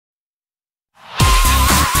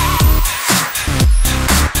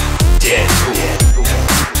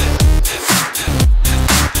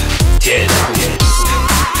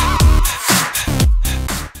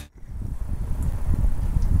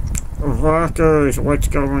rockers, what's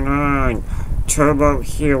going on? Turbo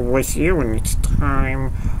here with you, and it's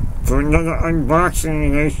time for another unboxing.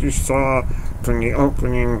 And as you saw from the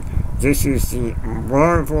opening, this is the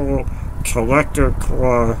Marvel Collector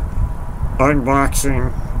Claw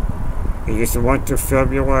unboxing. It is the month of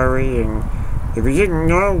February, and if you didn't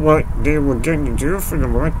know what they were going to do for the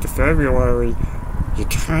month of February, you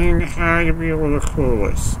kind of had to be a little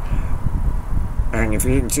clueless. And if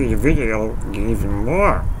you didn't see the video, even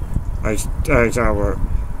more, as our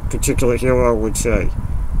particular hero would say.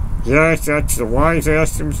 Yes, that's the wise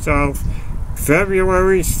ass himself.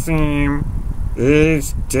 February's theme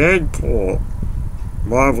is Deadpool.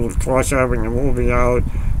 Marvel, of course, having the movie out,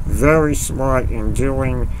 very smart in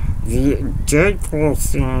doing the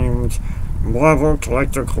Deadpool-themed Marvel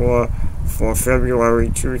Collector Claw for February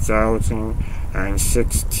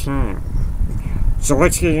 2016. So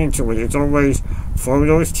let's get into it. As always,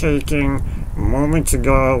 photos taken moments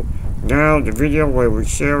ago. Now the video where we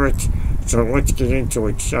share it. So let's get into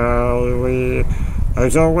it, shall we?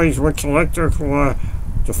 As always with Collector Claw,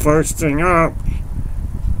 the first thing up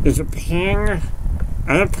is a pin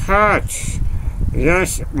and a patch.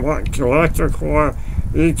 Yes, what Collector Claw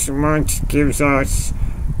each month gives us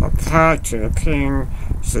a patch and a pin.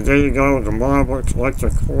 So there you go, the Marvel Collector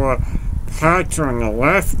Claw patch on the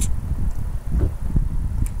left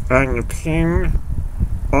and the pin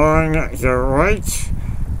on the right.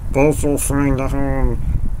 Both will find a home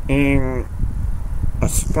in a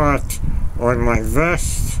spot on my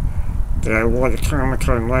vest that I wore at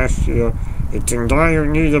Comic-Con last year. It's in dire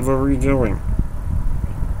need of a redoing,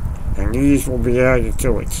 and these will be added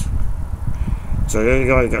to it. So there you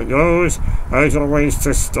go, I got those, as always,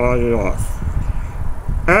 to start it off.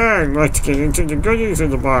 And let's get into the goodies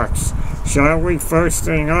of the box, shall we? First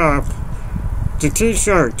thing up, the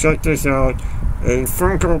t-shirt. Check this out. A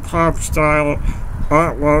Funko Pop style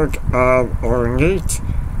artwork of ornate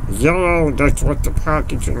yellow, that's what the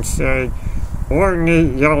packaging said,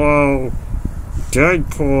 ornate yellow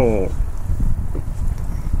Deadpool.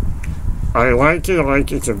 I like it,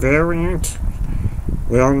 it's a variant.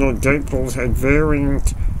 We all know Deadpool's had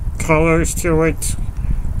variant colors to it.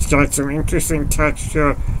 It's got some interesting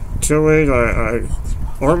texture to it. I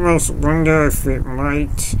almost wonder if it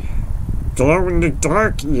might glow in the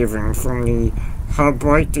dark even from how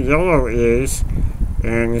bright the yellow is.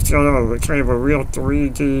 And it's got a kind of a real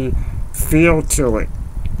 3D feel to it.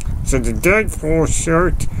 So the Deadpool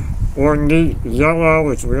shirt, ornate yellow,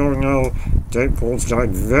 as we all know, Deadpool's got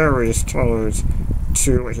various colors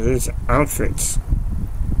to his outfits.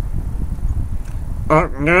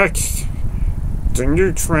 Up next, the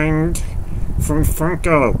new trend from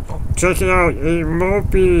Funko. Check it out, a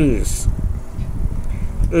Mopies.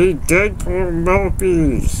 A Deadpool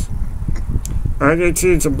Mopies. And it's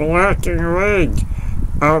his black and red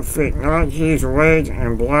outfit, not his red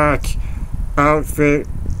and black outfit.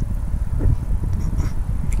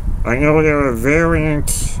 I know there are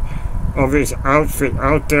variants of his outfit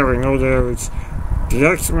out there. I know there's the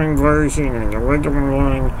X-Men version and the regular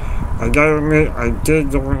one. I gotta admit, I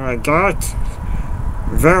did the one I got.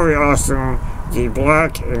 Very awesome. The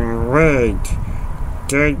black and red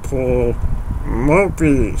Deadpool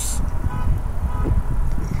Mopies.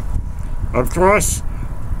 Of course,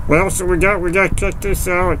 what else do we got? We got, check this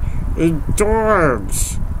out, a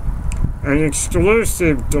Dorbs. An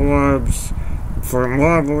exclusive Dorbs for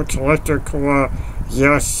Marvel Collector Claw.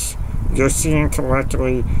 Yes, you're seeing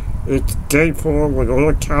correctly. It's Deadpool with a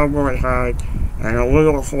little cowboy hat and a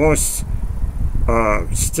little horse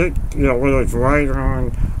stick, with his rider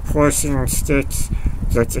on, horsing sticks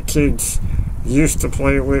that the kids used to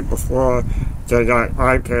play with before they got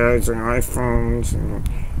iPads and iPhones. And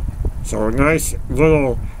so nice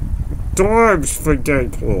little Dorbs for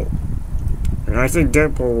Deadpool. And I think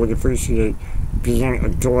Deadpool would appreciate being a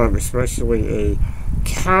Dorb, especially a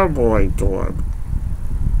cowboy Dorb.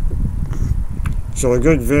 So a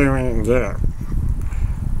good variant there.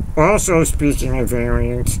 Also, speaking of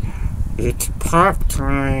variants, it's pop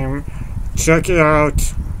time. Check it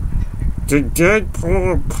out. The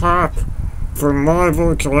Deadpool pop for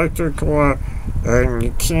Marvel Collector Claw. And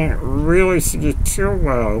you can't really see it too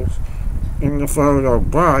well in the photo,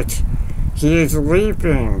 but he is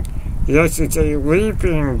leaping. Yes, it's a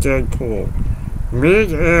leaping Deadpool.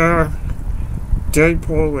 Mid-air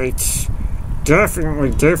Deadpool, it's definitely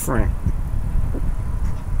different.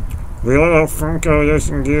 We all know Funko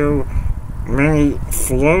doesn't do many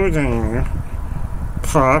floating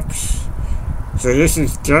pops, so this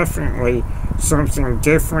is definitely something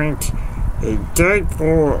different. A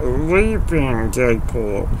Deadpool, leaping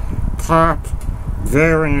Deadpool pop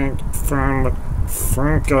variant from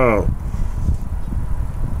Funko.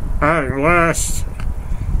 And last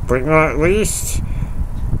but not least,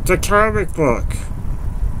 the comic book.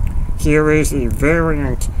 Here is a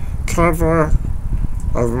variant cover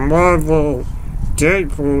of Marvel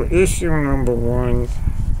Deadpool issue number 1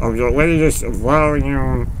 of the latest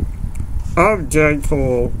volume of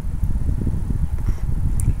Deadpool.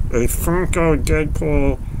 A Funko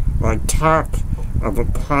Deadpool on top of a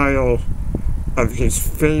pile of his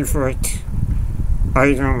favorite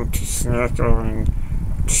item to snack on,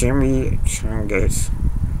 chimichangas.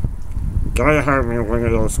 Gotta have me one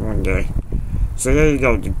of those one day. So there you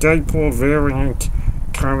go, the Deadpool variant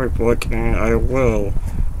comic book, and I will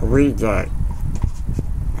read that.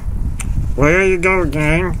 Well, there you go,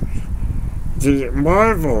 gang. The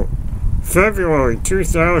Marvel February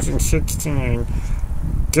 2016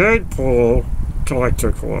 Deadpool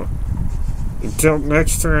Collector Core. Until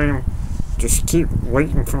next time, just keep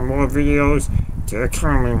waiting for more videos. They're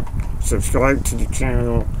coming. Subscribe to the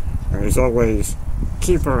channel. And as always,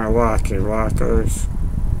 keep on rocking, rockers.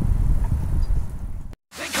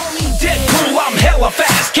 They call me Deadpool, I'm hella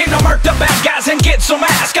fast. Came to murk the bad guys and get some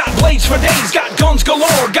ass. Got blades for days, got guns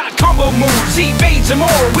galore. Got combo moves, evades and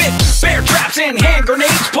more. With bear traps and hand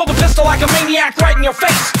grenades. Pull the pistol like a maniac right in your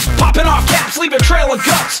face. Popping off caps, leave a trail of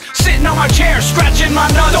guts. Sitting on my chair, scratching my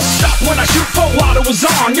nuts. Don't stop when I shoot, full auto is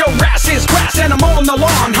on. Your ass is grass and I'm mowing the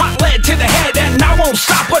lawn. Hot lead to the head and I won't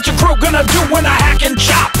stop. What your crew gonna do when I hack and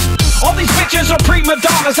chop? All these bitches are prima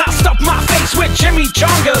donnas. I stuff my face with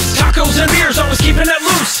chimichangas. Tacos and beers, always keeping it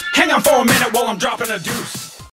loose. Hang on for a minute while I'm dropping a deuce.